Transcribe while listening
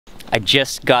I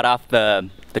just got off the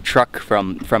truck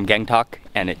from Gangtok,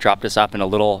 and it dropped us off in a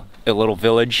little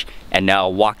village, and now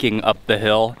walking up the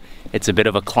hill. It's a bit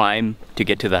of a climb to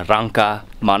get to the Ranka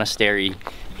Monastery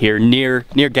here near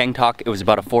Gangtok. It was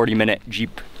about a 40-minute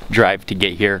Jeep drive to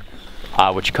get here,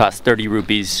 which cost 30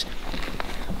 rupees.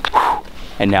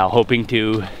 And now hoping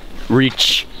to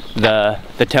reach the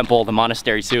temple, the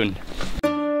monastery soon.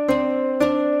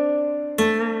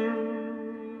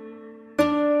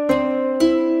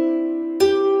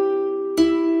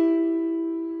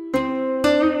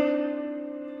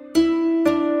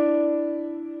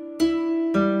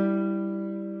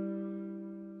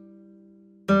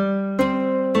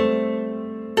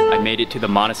 I made it to the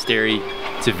monastery.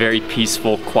 It's a very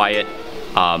peaceful, quiet,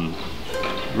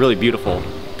 really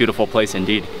beautiful place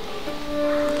indeed.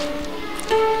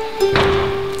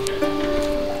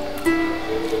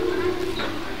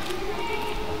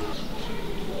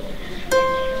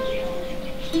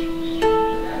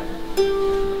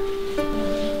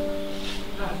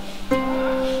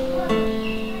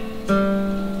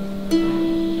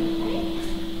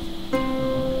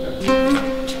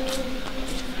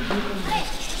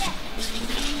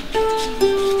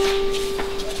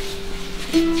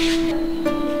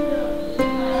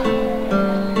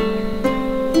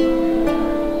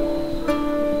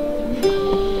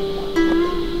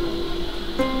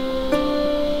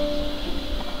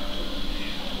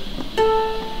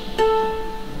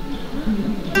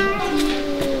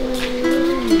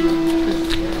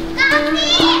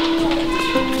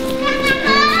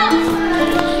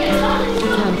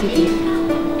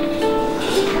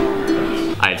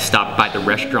 I've stopped by the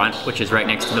restaurant, which is right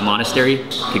next to the monastery,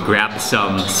 to grab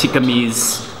some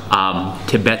Sikkimese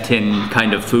Tibetan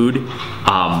kind of food.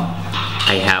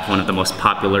 I have one of the most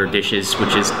popular dishes,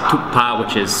 which is tukpa,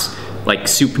 which is like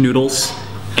soup noodles,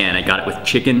 and I got it with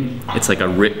chicken. It's like a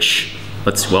rich,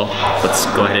 let's go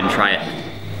ahead and try it.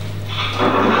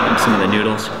 Some of the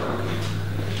noodles.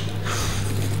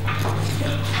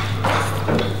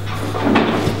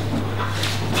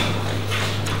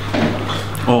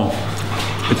 Oh,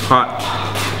 it's hot.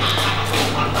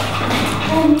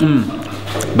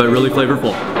 But really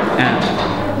flavorful.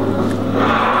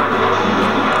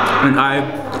 And I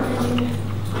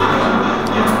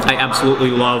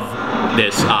absolutely love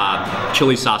this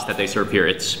chili sauce that they serve here.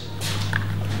 It's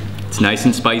nice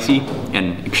and spicy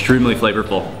and extremely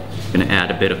flavorful. I'm gonna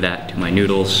add a bit of that to my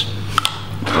noodles.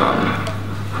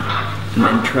 And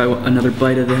then try another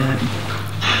bite of that.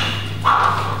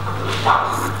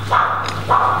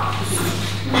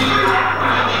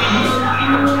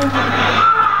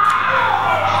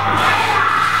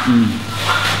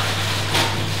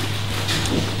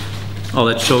 Oh,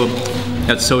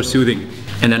 that's so soothing.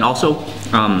 And then also,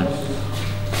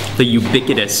 the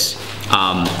ubiquitous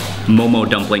momo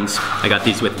dumplings. I got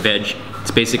these with veg.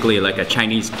 It's basically like a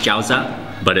Chinese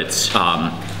jiaoza, but it's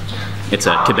a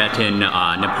Tibetan,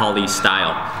 Nepali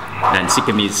style, and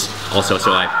Sikkimese also.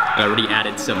 So I already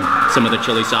added some of the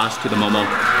chili sauce to the momo.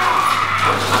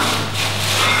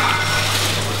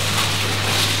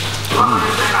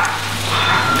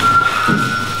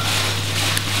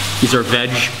 These are veg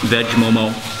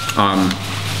momo.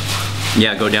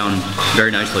 Yeah, go down very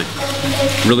nicely.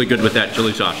 Really good with that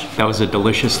chili sauce. That was a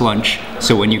delicious lunch.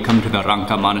 So when you come to the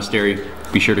Ranka Monastery,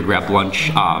 be sure to grab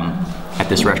lunch at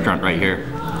this restaurant right here.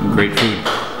 Great food.